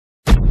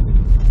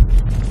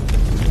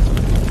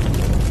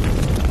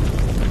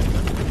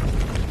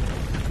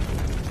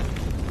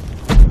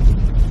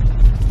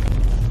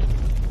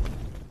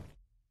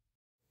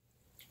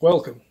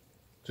Welcome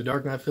to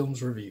Dark Knight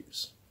Films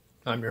Reviews.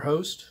 I'm your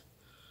host,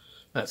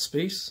 Matt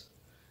Spease,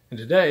 and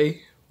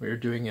today we are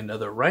doing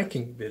another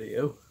ranking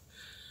video.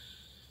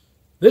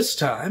 This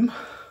time,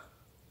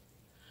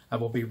 I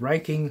will be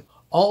ranking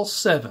all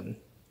 7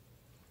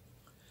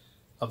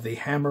 of the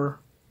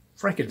Hammer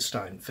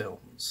Frankenstein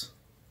films,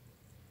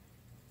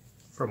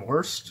 from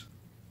worst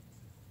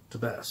to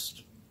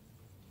best.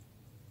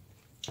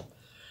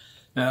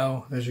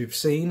 Now, as you've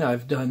seen,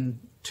 I've done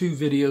 2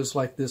 videos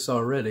like this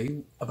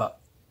already about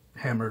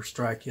Hammer's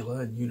Dracula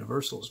and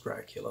Universal's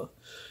Dracula.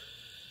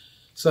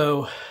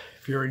 So,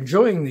 if you're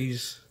enjoying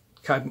these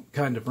kind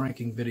of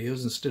ranking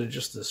videos instead of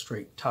just the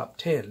straight top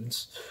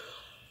 10s,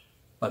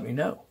 let me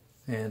know.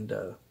 And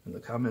in the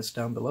comments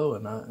down below,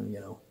 and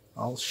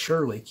I'll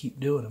surely keep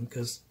doing them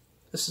because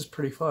this is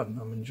pretty fun.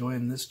 I'm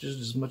enjoying this just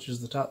as much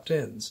as the top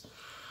 10s.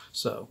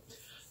 So,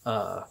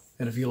 and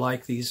if you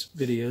like these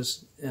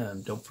videos,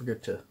 don't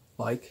forget to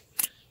like,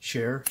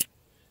 share,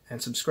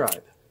 and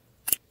subscribe.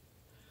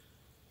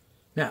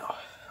 Now,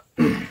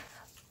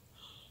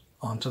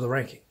 on to the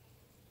ranking.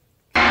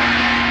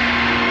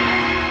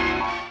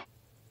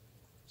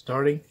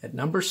 Starting at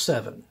number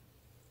 7,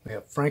 we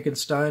have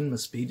Frankenstein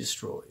Must Be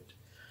Destroyed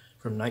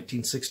from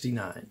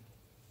 1969.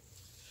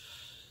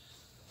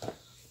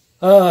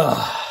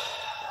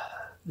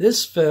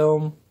 This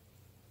film,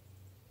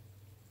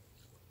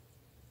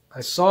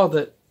 I saw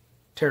that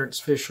Terence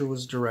Fisher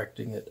was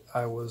directing it.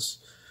 I was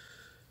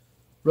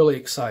really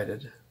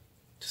excited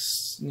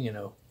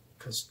to,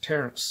 because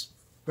Terence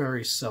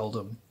very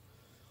seldom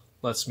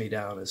lets me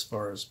down as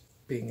far as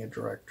being a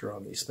director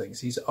on these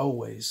things. He's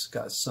always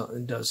got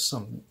does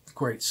some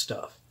great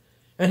stuff.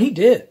 And he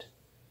did.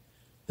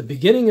 The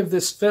beginning of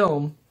this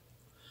film,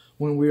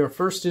 when we are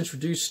first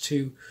introduced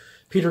to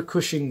Peter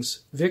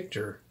Cushing's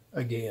Victor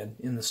again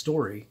in the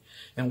story,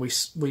 and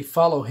we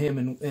follow him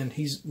and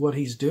what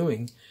he's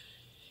doing,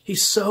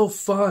 he's so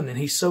fun and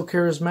he's so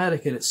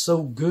charismatic, and it's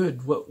so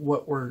good what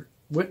we're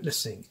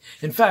witnessing.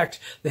 In fact,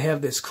 they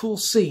have this cool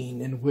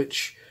scene in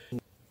which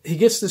he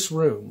gets this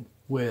room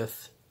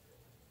with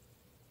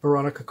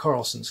Veronica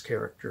Carlson's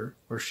character,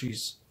 where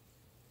she's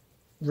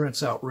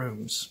rents out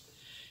rooms,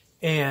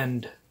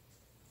 and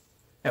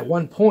at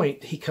one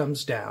point he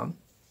comes down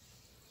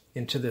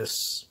into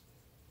this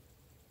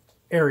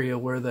area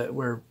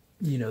where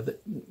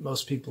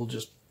most people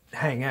just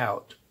hang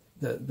out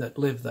that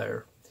live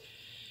there,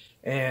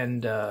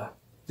 and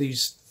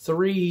these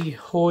 3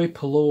 hoi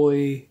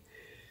polloi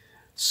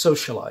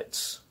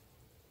socialites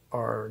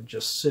are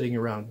just sitting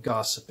around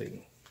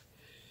gossiping.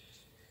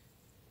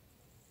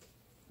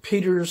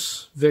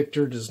 Peter's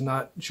Victor does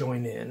not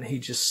join in. He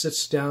just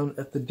sits down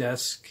at the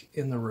desk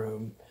in the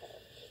room,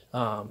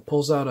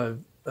 pulls out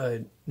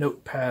a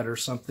notepad or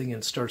something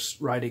and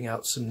starts writing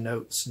out some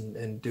notes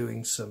and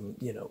doing some,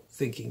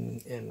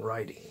 thinking and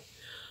writing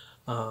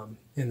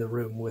in the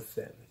room with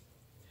them.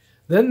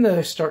 Then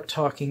they start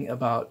talking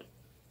about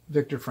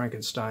Victor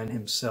Frankenstein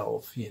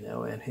himself,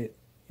 and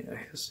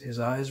his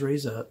eyes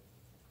raise up,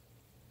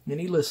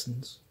 and he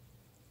listens.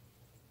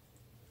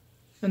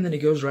 And then he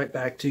goes right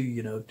back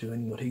to,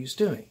 doing what he's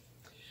doing.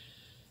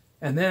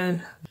 And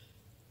then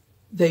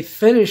they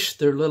finish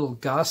their little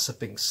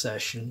gossiping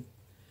session,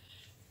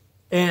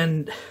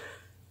 and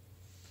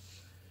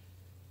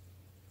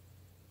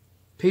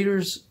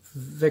Peter's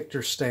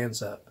Victor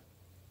stands up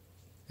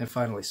and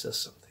finally says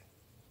something.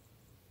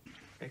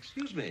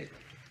 Excuse me.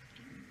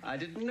 I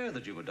didn't know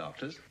that you were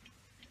doctors.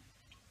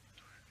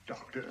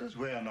 Doctors?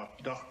 We're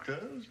not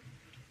doctors.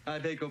 I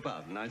beg your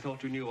pardon. I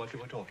thought you knew what you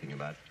were talking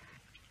about.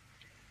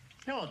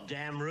 You're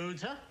damn rude,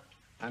 sir.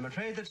 I'm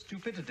afraid that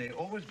stupidity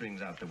always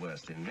brings out the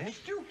worst in me.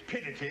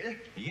 Stupidity?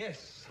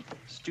 Yes,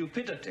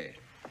 stupidity.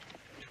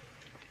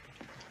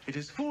 It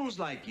is fools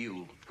like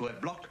you who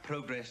have blocked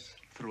progress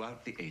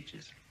throughout the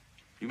ages.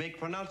 You make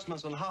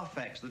pronouncements on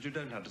half-facts that you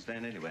don't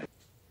understand anyway.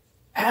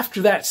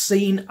 After that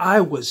scene, I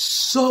was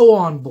so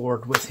on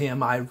board with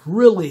him. I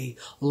really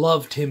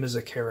loved him as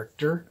a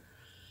character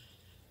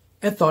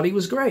and thought he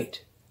was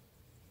great.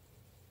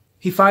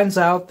 He finds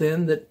out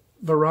then that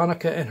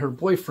Veronica and her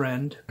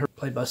boyfriend,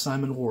 played by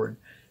Simon Ward,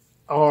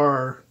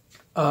 are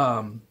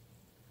in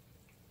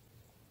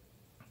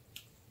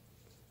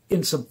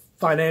some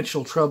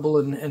financial trouble,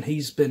 and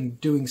he's been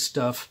doing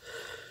stuff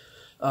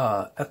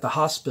at the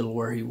hospital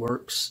where he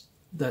works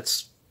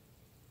that's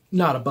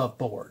not above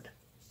board.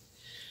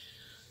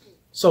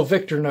 So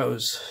Victor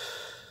knows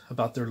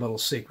about their little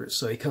secret,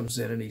 so he comes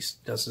in and he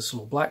does this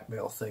little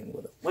blackmail thing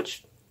with it,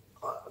 which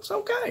it's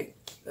okay.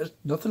 There's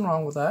nothing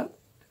wrong with that.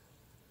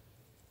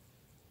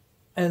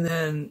 And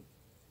then,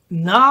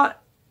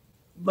 not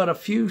but a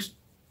few,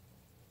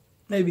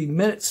 maybe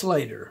minutes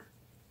later,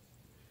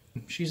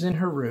 she's in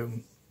her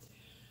room,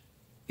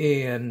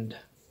 and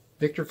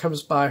Victor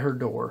comes by her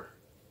door,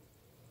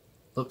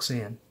 looks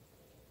in.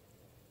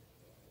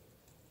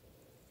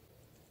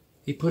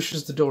 He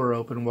pushes the door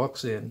open,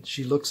 walks in.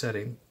 She looks at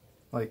him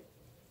like,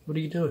 "What are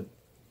you doing?"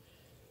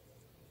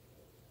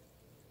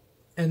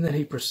 And then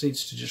he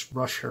proceeds to just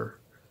rush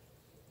her,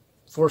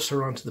 force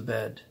her onto the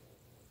bed,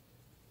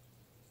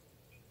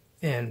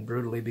 and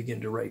brutally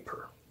begin to rape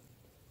her.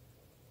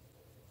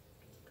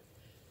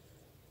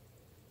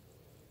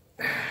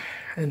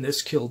 And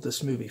this killed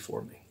this movie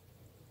for me.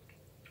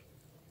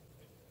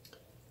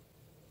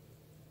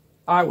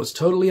 I was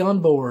totally on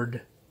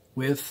board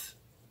with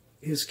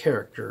his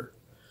character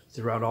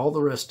throughout all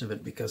the rest of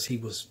it because he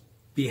was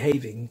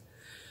behaving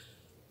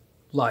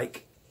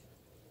like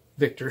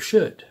Victor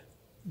should,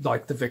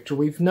 like the Victor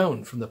we've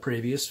known from the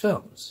previous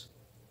films.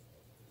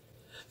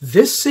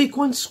 This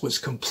sequence was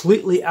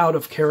completely out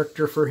of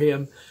character for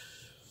him,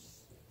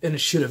 and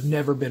it should have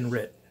never been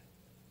written.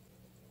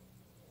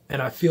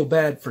 And I feel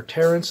bad for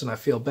Terrence, and I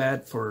feel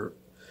bad for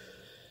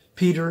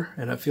Peter,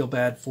 and I feel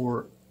bad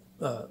for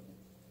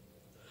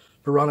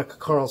Veronica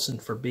Carlson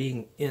for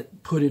being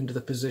put into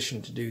the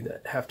position to do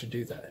that, have to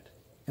do that.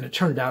 And it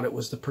turned out it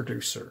was the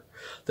producer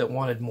that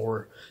wanted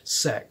more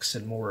sex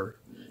and more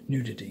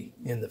nudity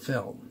in the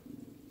film.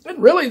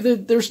 And really,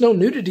 there's no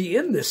nudity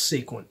in this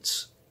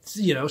sequence.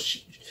 You know,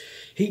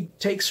 he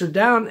takes her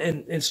down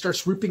and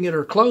starts ripping at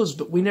her clothes,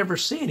 but we never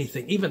see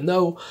anything, even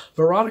though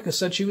Veronica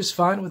said she was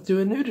fine with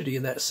doing nudity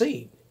in that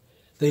scene.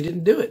 They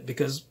didn't do it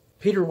because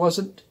Peter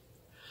wasn't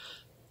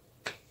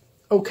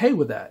okay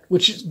with that,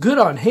 which is good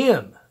on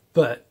him,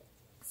 but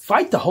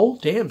fight the whole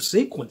damn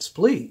sequence,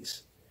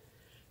 please.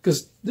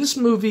 Because this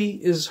movie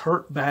is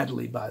hurt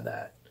badly by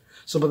that.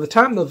 So by the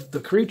time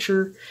the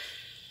creature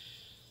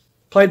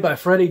played by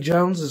Freddie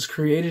Jones is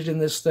created in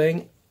this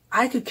thing,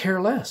 I could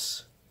care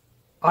less.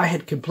 I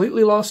had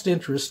completely lost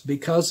interest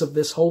because of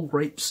this whole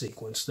rape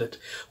sequence that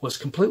was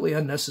completely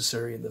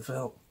unnecessary in the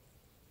film.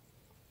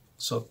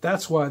 So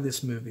that's why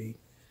this movie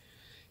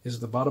is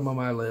at the bottom of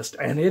my list,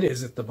 and it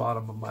is at the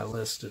bottom of my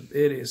list.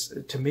 It is,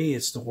 to me,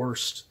 it's the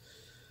worst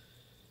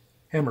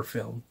Hammer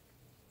film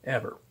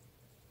ever.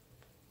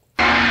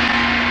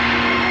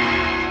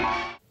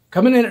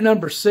 Coming in at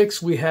number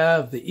 6, we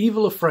have The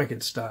Evil of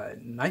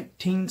Frankenstein,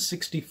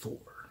 1964.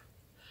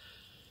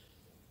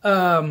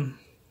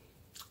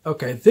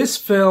 Okay, this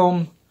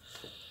film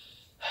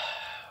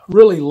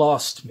really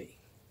lost me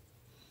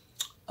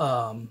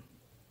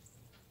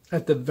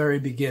at the very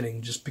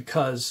beginning, just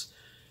because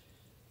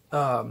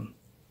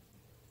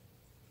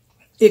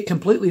it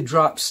completely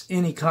drops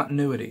any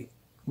continuity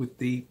with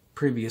the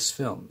previous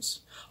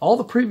films. All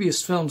the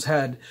previous films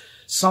had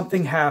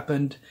something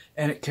happened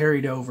and it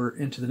carried over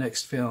into the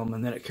next film,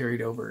 and then it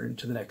carried over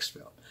into the next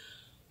film.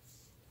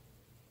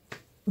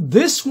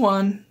 This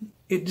one,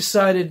 it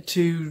decided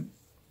to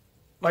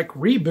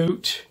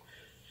reboot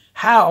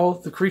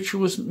how the creature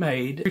was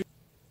made,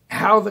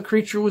 how the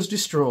creature was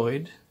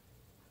destroyed.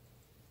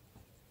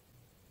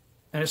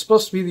 And it's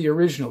supposed to be the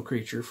original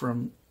creature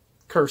from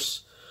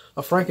Curse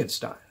of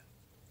Frankenstein.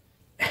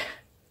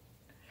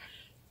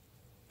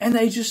 And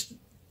they just...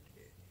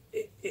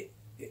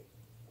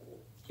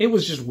 It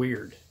was just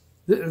weird.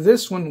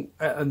 This one,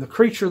 and the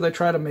creature, they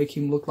try to make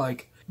him look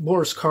like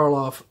Boris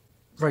Karloff,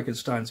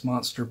 Frankenstein's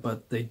monster,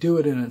 but they do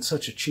it in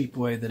such a cheap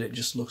way that it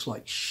just looks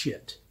like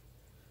shit.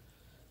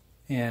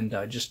 And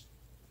I just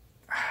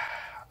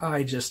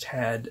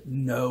had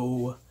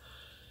no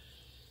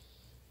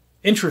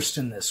interest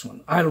in this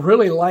one. I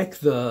really like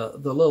the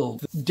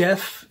little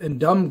deaf and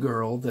dumb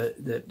girl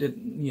that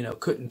didn't,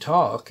 couldn't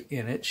talk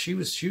in it. She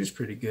was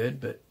pretty good,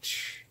 but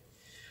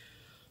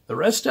the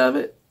rest of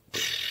it,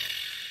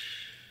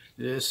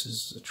 this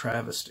is a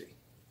travesty.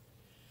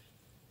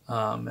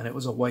 And it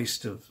was a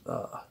waste of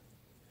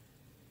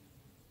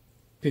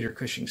Peter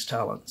Cushing's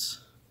talents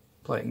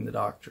playing the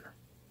Doctor.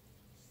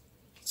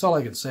 That's all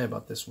I can say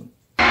about this one.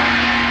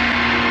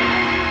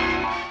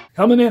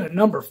 Coming in at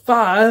number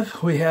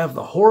 5, we have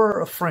The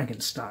Horror of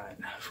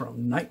Frankenstein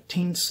from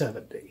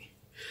 1970.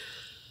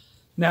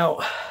 Now,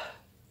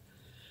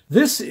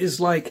 this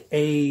is like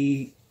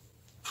a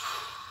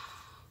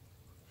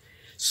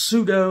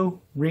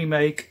pseudo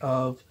remake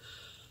of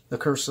The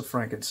Curse of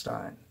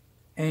Frankenstein.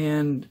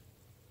 And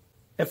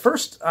at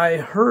first I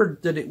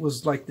heard that it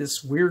was like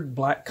this weird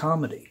black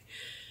comedy.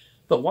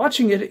 But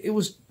watching it, it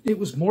was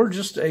more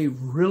just a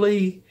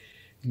really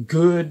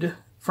good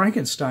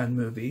Frankenstein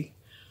movie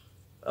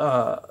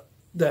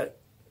that,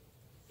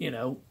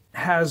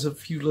 has a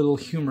few little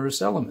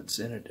humorous elements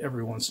in it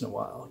every once in a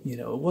while.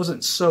 It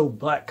wasn't so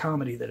black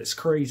comedy that it's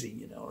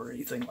crazy, or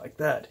anything like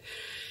that.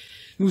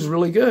 It was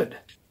really good.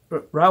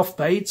 But Ralph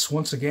Bates,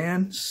 once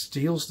again,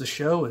 steals the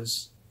show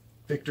as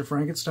Victor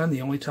Frankenstein,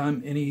 the only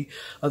time any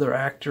other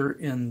actor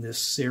in this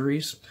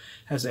series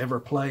has ever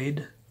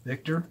played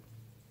Victor.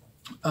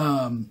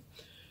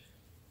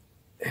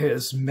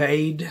 His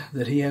maid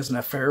that he has an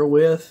affair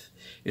with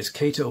is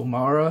Katy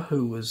O'Mara,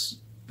 who was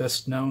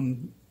best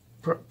known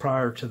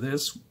prior to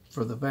this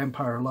for The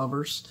Vampire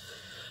Lovers.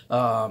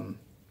 And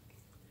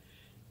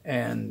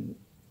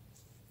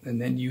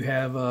then you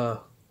have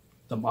the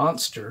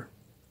monster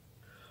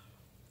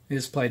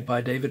is played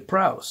by David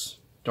Prowse,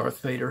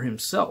 Darth Vader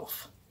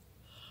himself.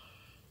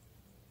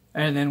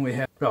 And then we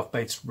have Ralph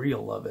Bates'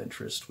 real love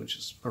interest, which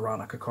is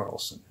Veronica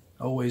Carlson.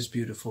 Always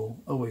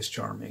beautiful, always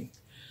charming.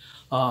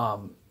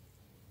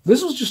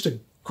 This was just a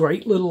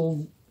great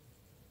little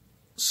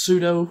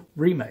pseudo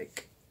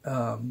remake.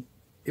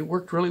 It it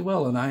worked really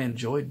well, and I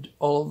enjoyed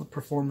all of the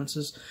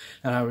performances,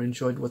 and I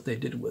enjoyed what they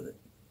did with it.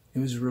 It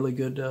was a really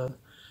good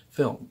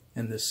film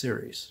in this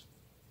series.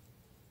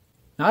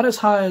 Not as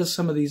high as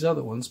some of these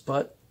other ones,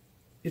 but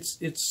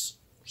it's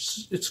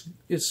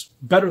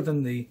better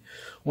than the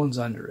ones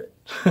under it.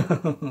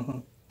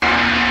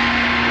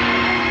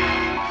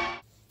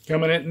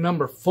 Coming in at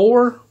number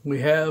 4, we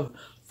have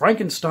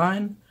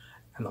Frankenstein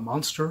and the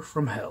Monster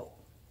from Hell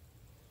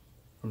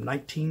from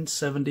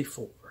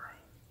 1974.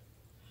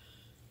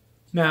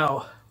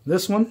 Now,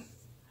 this one,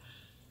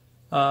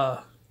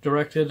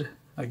 directed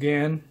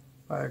again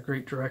by a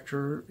great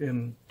director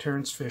in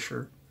Terence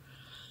Fisher.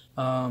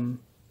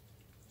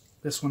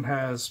 This one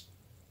has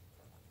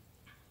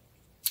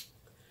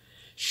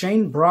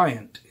Shane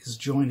Briant is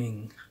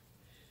joining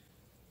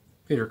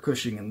Peter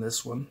Cushing in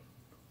this one.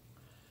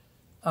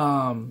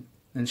 And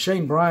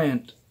Shane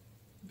Briant,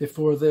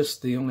 before this,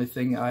 the only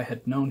thing I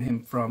had known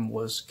him from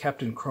was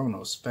Captain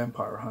Kronos,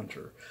 Vampire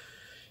Hunter,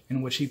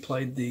 in which he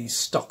played the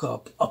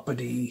stuck-up,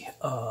 uppity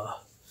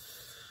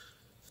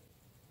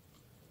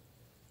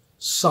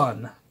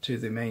son to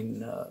the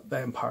main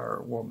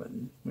vampire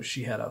woman.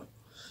 She had a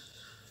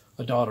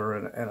daughter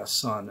and a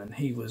son, and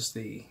he was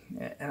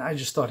and I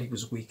just thought he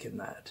was weak in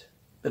that.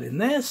 But in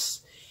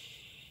this,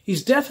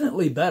 he's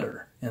definitely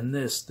better in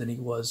this than he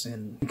was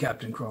in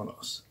Captain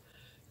Kronos.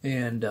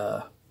 And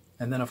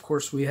then, of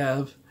course, we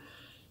have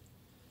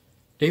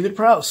David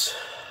Prowse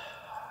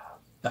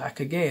back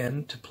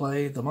again to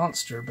play the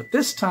monster. But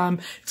this time,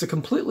 it's a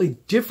completely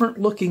different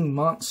looking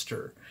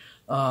monster.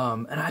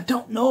 And I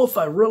don't know if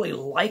I really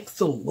like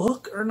the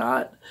look or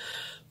not,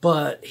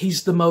 but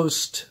he's the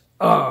most...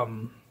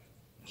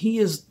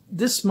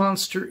 This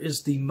monster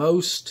is the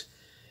most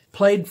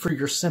played for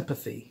your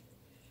sympathy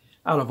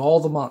out of all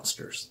the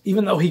monsters.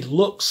 Even though he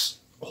looks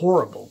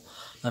horrible.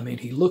 I mean,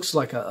 he looks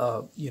like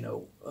a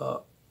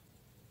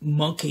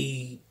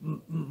monkey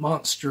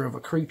monster of a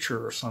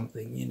creature or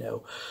something, you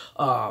know.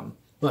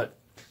 But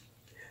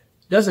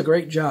does a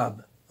great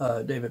job,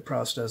 David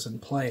Prowse does, in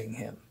playing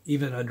him,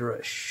 even under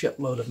a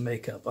shitload of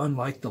makeup,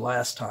 unlike the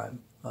last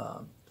time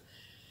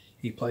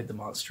he played the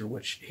monster,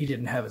 which he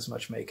didn't have as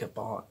much makeup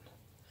on.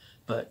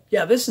 But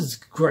yeah, this is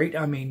great.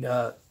 I mean,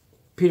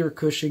 Peter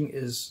Cushing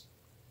is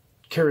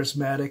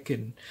charismatic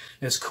and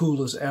as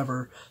cool as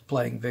ever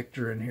playing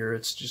Victor in here.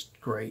 It's just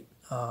great.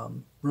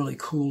 Really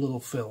cool little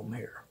film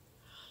here.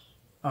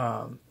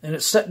 And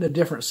it's set in a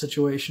different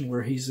situation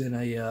where he's in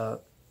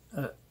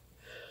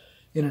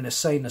in an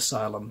insane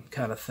asylum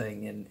kind of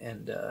thing,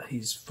 and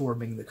he's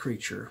forming the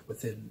creature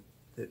within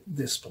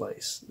this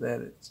place.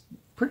 That it's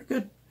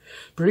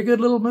pretty good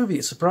little movie.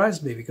 It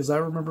surprised me because I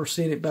remember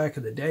seeing it back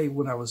in the day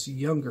when I was a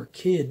younger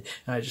kid,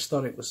 and I just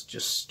thought it was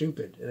just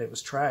stupid and it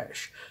was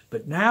trash.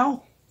 But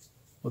now,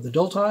 with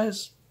adult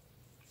eyes,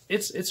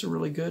 it's a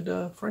really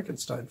good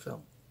Frankenstein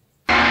film.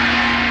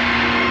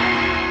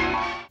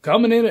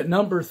 Coming in at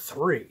number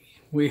 3,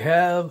 we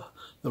have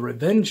The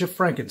Revenge of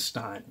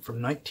Frankenstein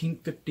from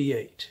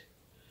 1958.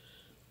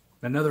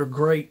 Another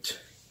great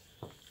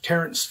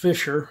Terence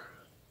Fisher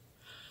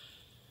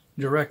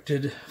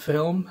directed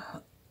film,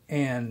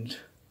 and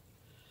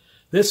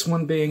this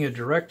one being a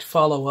direct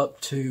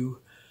follow-up to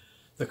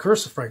The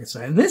Curse of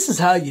Frankenstein. And this is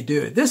how you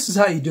do it. This is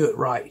how you do it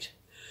right.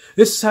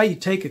 This is how you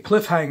take a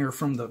cliffhanger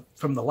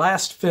from the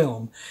last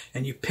film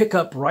and you pick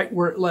up right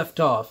where it left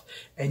off,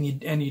 and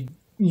you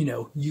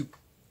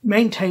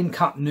maintain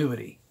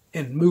continuity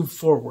and move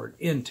forward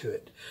into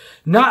it.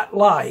 Not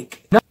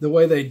like the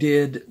way they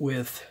did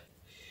with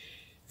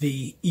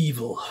The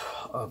Evil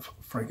of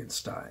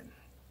Frankenstein,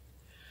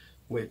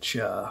 which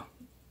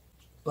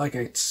like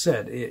I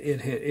said,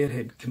 it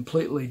had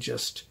completely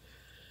just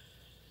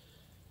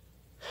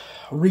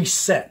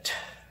reset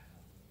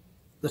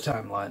the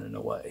timeline in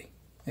a way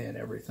and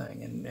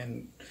everything,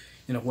 and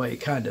in a way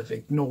kind of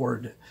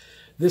ignored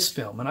this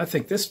film. And I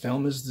think this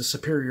film is the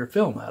superior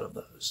film out of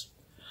those.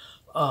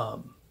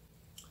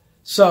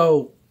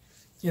 So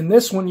in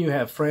this one you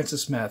have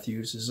Francis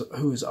Matthews,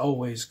 who is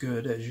always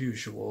good as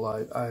usual.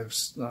 I've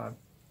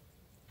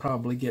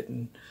probably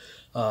getting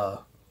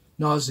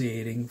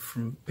nauseating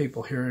from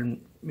people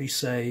hearing me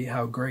say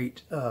how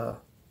great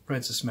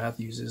Francis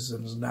Matthews is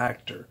as an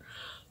actor.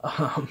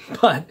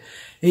 But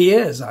he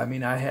is. I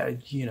mean,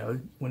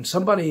 when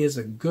somebody is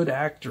a good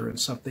actor in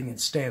something and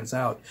stands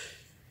out,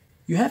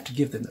 you have to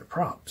give them their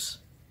props.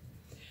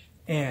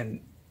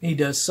 And he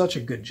does such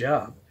a good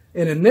job.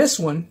 And in this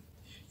one,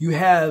 you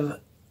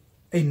have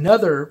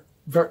another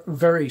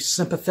very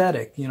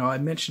sympathetic, I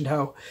mentioned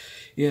how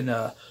in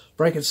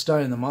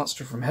Frankenstein and the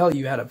Monster from Hell,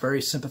 you had a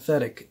very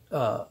sympathetic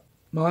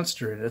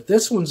monster in it.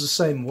 This one's the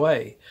same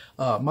way.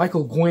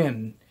 Michael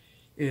Gwynn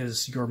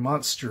is your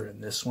monster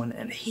in this one,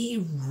 and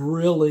he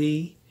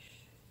really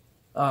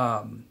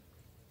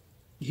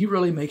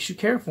makes you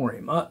care for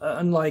him.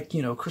 Unlike,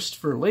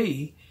 Christopher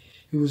Lee,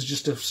 who was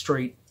just a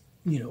straight,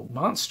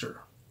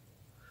 monster.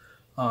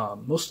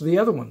 Most of the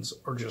other ones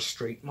are just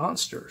straight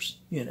monsters.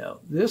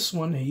 This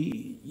one,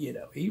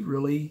 you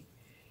really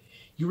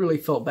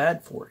felt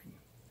bad for him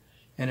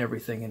and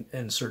everything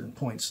in certain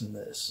points in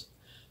this.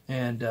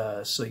 And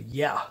so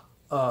yeah,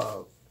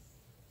 the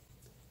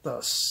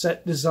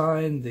set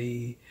design,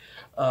 the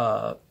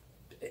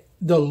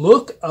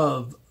look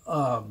of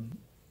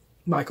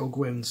Michael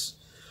Gwynn's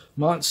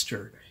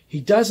monster. He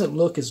doesn't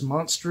look as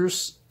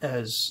monstrous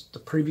as the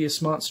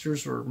previous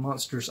monsters or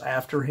monsters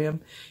after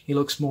him. He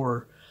looks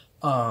more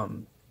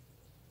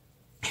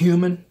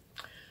human,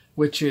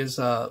 which is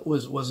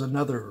was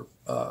another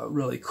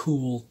really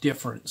cool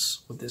difference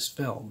with this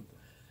film.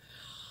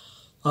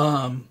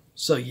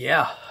 So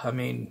yeah, I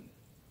mean,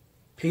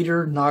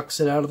 Peter knocks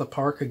it out of the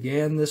park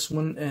again, this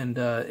one, and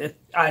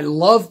I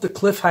love the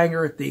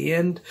cliffhanger at the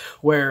end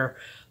where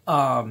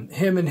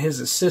him and his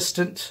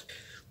assistant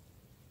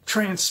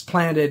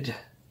transplanted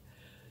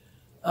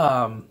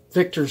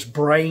Victor's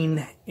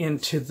brain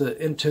into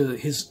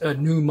his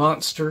new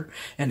monster,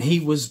 and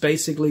he was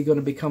basically going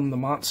to become the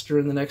monster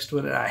in the next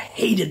one. And I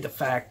hated the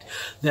fact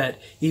that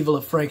Evil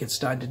of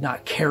Frankenstein did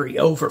not carry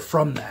over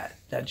from that.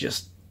 That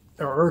just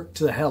irked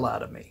the hell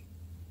out of me.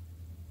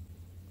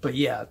 But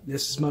yeah,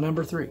 this is my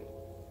number 3.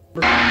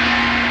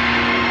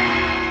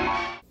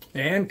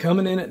 And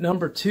coming in at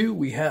number 2,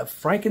 we have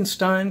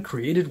Frankenstein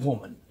Created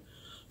Woman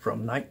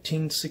from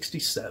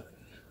 1967.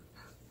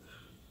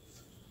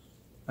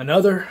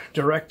 Another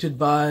directed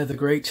by the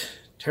great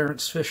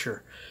Terence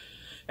Fisher.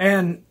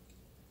 And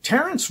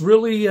Terence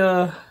really,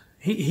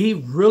 he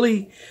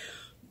really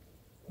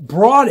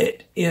brought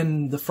it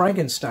in the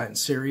Frankenstein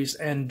series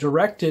and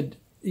directed,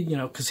 you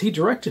know, because he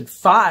directed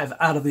 5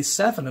 out of the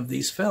 7 of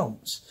these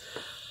films.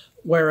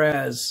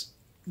 Whereas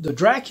the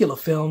Dracula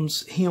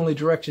films, he only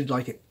directed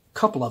like a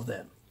couple of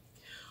them,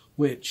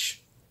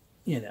 which,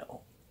 you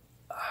know,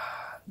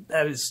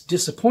 that is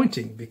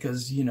disappointing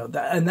because, you know,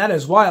 that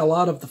is why a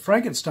lot of the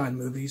Frankenstein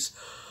movies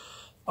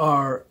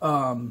are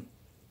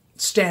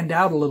stand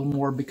out a little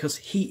more, because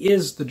he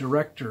is the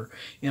director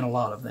in a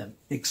lot of them,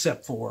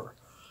 except for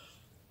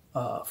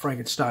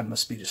Frankenstein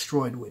Must Be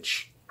Destroyed,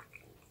 which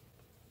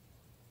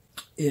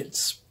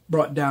it's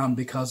brought down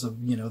because of,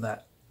 you know,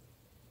 that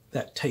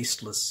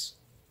tasteless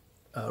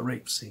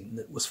rape scene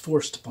that was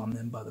forced upon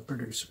them by the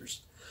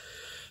producers.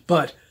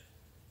 But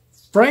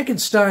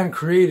Frankenstein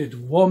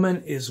Created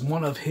Woman is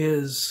one of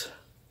his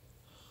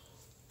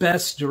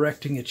best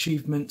directing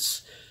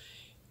achievements.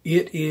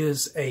 It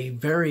is a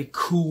very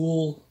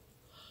cool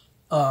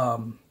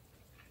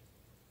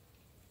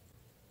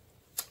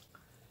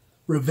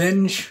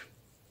revenge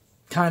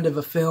kind of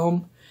a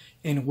film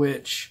in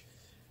which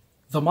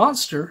the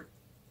monster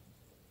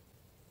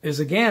is,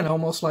 again,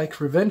 almost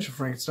like Revenge of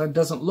Frankenstein,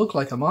 doesn't look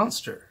like a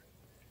monster.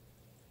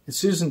 It's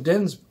Susan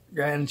Denberg,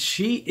 and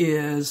she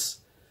is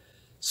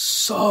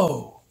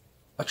so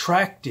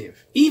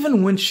attractive.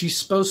 Even when she's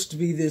supposed to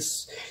be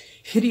this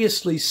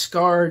hideously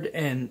scarred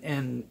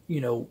and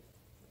you know,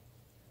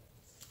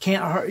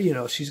 can't, you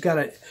know, she's got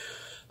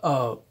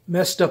a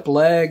messed up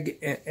leg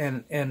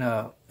and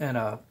a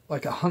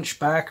like a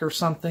hunchback or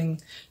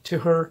something to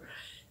her.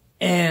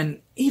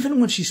 And even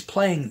when she's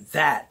playing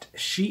that,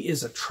 she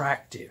is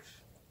attractive.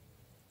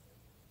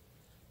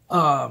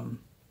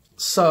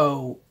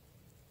 So,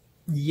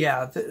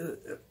 yeah,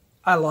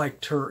 I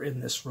liked her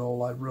in this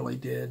role. I really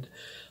did.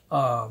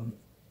 And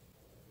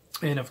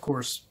of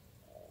course,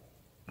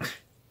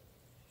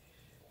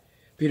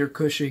 Peter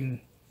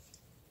Cushing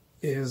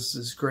is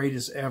as great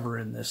as ever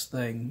in this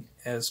thing,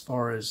 as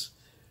far as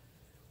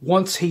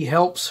once he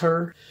helps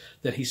her,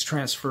 that he's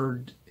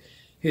transferred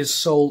his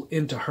soul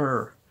into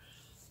her.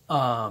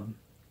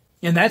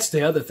 And that's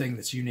the other thing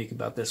that's unique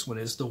about this one,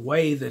 is the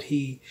way that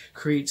he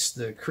creates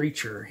the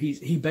creature.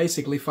 He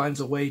basically finds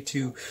a way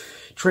to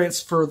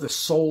transfer the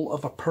soul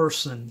of a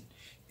person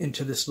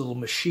into this little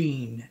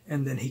machine,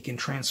 and then he can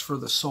transfer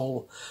the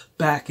soul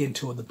back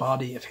into the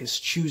body of his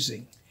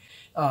choosing.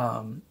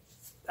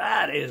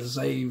 That is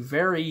a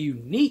very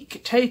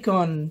unique take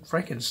on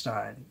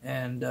Frankenstein,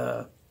 and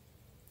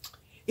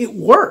it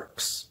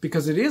works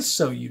because it is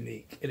so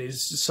unique. It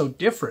is so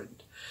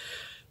different.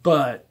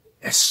 But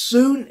as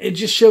soon, it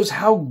just shows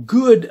how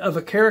good of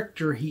a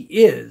character he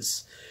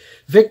is.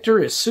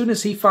 Victor, as soon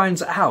as he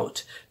finds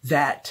out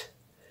that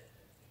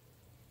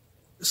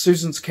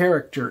Susan's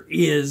character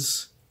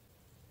is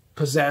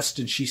possessed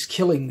and she's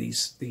killing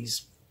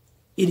these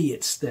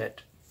idiots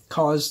that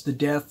caused the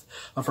death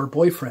of her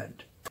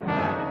boyfriend.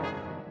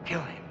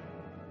 Kill him.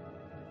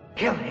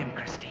 Kill him,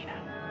 Christina.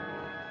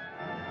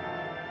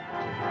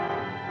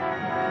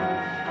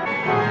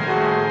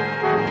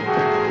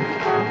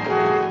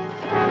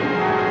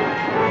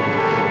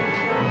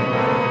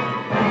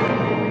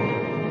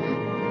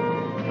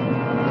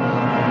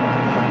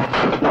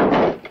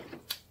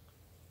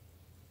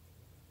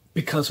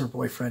 Because her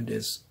boyfriend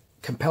is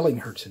compelling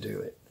her to do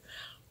it.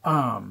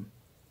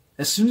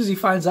 As soon as he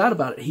finds out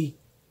about it,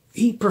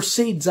 he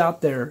proceeds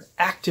out there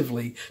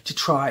actively to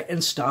try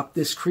and stop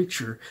this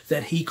creature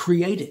that he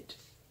created.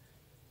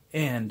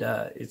 And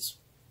it's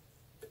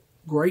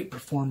great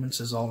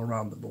performances all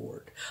around the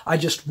board. I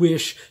just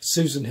wish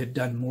Susan had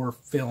done more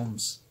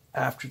films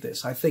after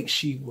this. I think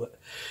she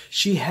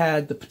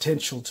had the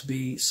potential to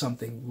be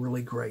something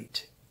really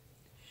great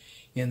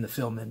in the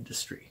film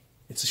industry.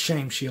 It's a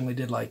shame she only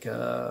did like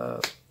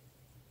a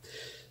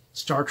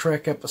Star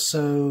Trek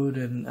episode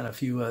and a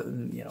few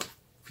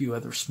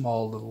other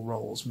small little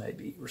roles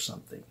maybe or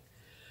something,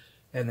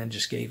 and then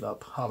just gave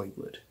up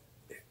Hollywood.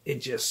 It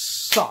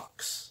just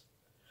sucks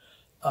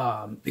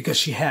because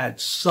she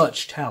had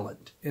such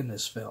talent in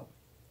this film.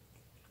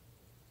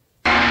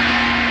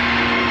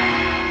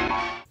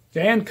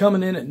 And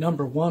coming in at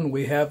number 1,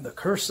 we have The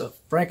Curse of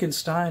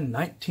Frankenstein,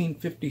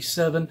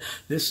 1957.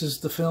 This is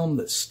the film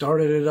that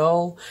started it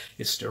all.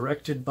 It's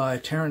directed by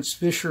Terence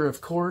Fisher,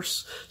 of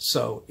course,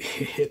 so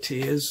it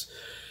is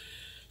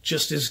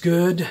just as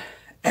good.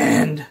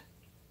 And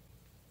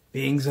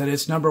being that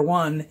it's number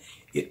 1,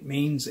 it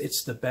means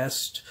it's the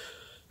best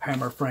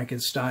Hammer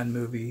Frankenstein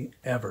movie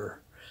ever.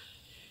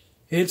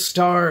 It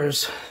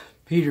stars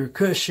Peter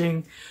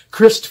Cushing,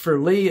 Christopher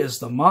Lee as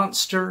the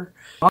monster.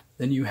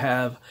 Then you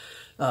have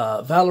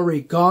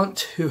Valerie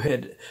Gaunt, who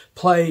had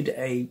played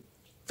a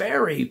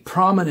very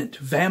prominent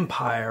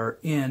vampire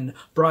in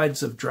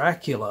Brides of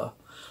Dracula,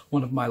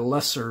 one of my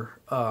lesser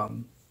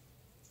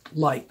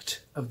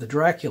liked of the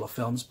Dracula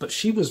films, but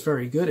she was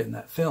very good in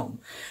that film,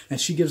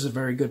 and she gives a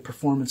very good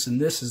performance in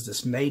this as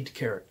this maid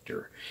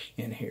character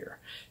in here.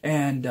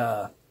 And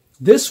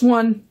this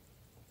one,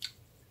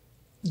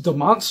 the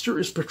monster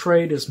is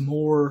portrayed as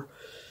more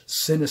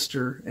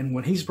sinister, and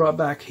when he's brought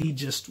back, he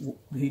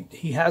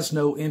has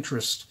no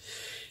interest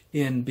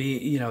in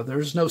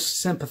there's no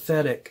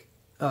sympathetic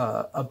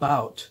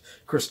about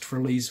Christopher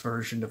Lee's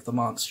version of the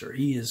monster.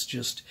 He is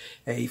just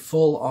a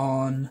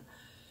full-on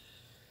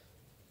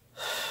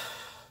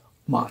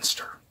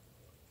monster,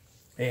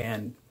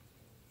 and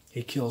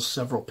he kills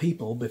several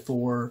people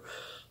before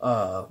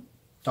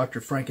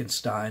Dr.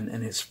 Frankenstein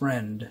and his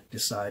friend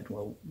decide,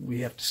 well,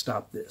 we have to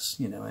stop this,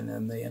 and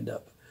then they end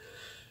up,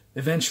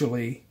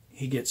 eventually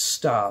he gets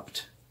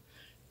stopped,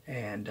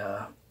 and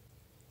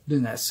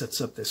then that sets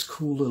up this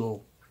cool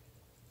little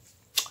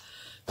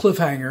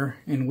cliffhanger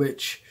in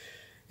which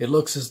it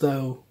looks as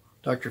though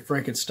Dr.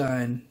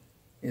 Frankenstein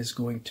is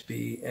going to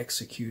be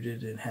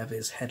executed and have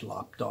his head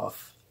lopped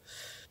off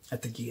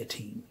at the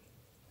guillotine.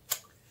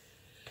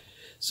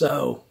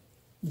 So,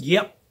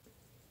 yep,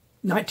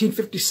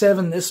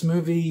 1957, this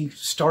movie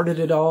started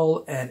it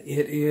all, and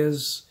it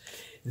is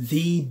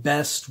the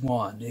best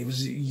one. It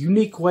was a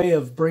unique way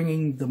of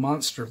bringing the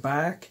monster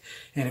back,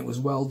 and it was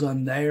well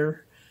done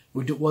there.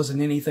 It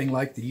wasn't anything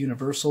like the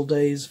Universal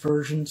Days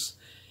versions.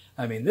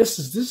 I mean, this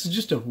is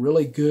just a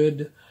really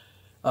good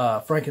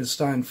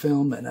Frankenstein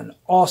film, and an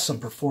awesome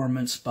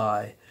performance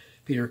by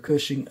Peter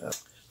Cushing.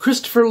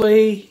 Christopher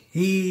Lee,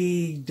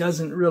 he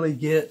doesn't really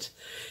get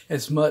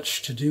as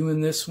much to do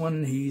in this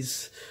one.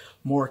 He's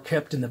more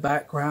kept in the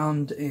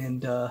background,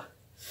 and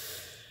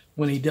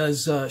when he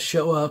does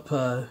show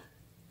up,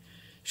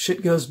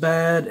 shit goes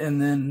bad,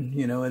 and then,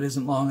 it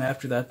isn't long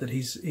after that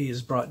he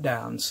is brought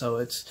down. So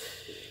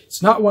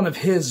it's not one of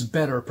his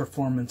better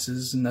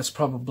performances, and that's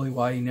probably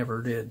why he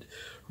never did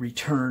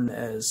return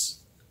as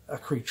a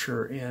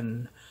creature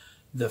in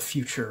the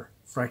future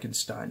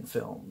Frankenstein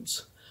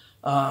films.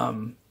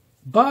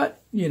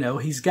 But,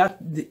 he's got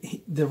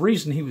the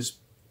reason he was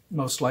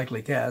most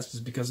likely cast is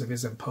because of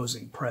his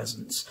imposing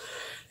presence,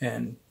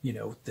 and,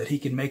 that he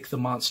can make the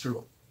monster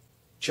look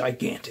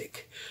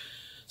gigantic.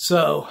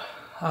 So,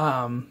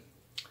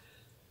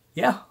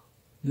 yeah,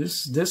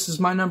 this is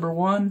my number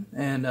 1,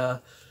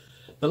 and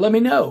but let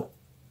me know,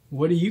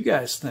 what do you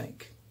guys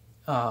think?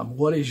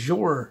 What is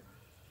your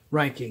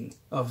ranking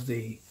of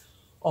the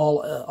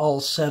all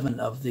 7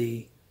 of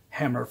the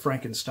Hammer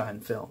Frankenstein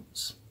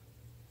films?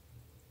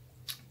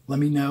 Let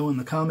me know in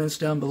the comments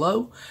down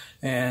below,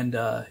 and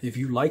if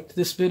you liked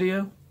this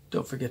video,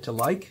 don't forget to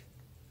like,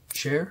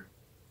 share,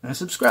 and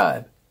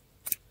subscribe.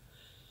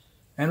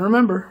 And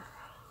remember,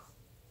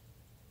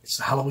 it's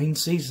the Halloween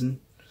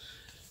season,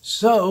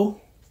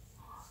 so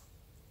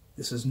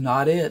this is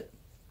not it.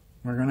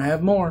 We're going to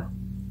have more.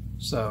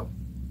 So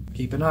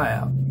keep an eye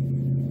out.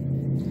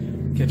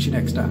 Catch you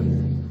next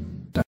time.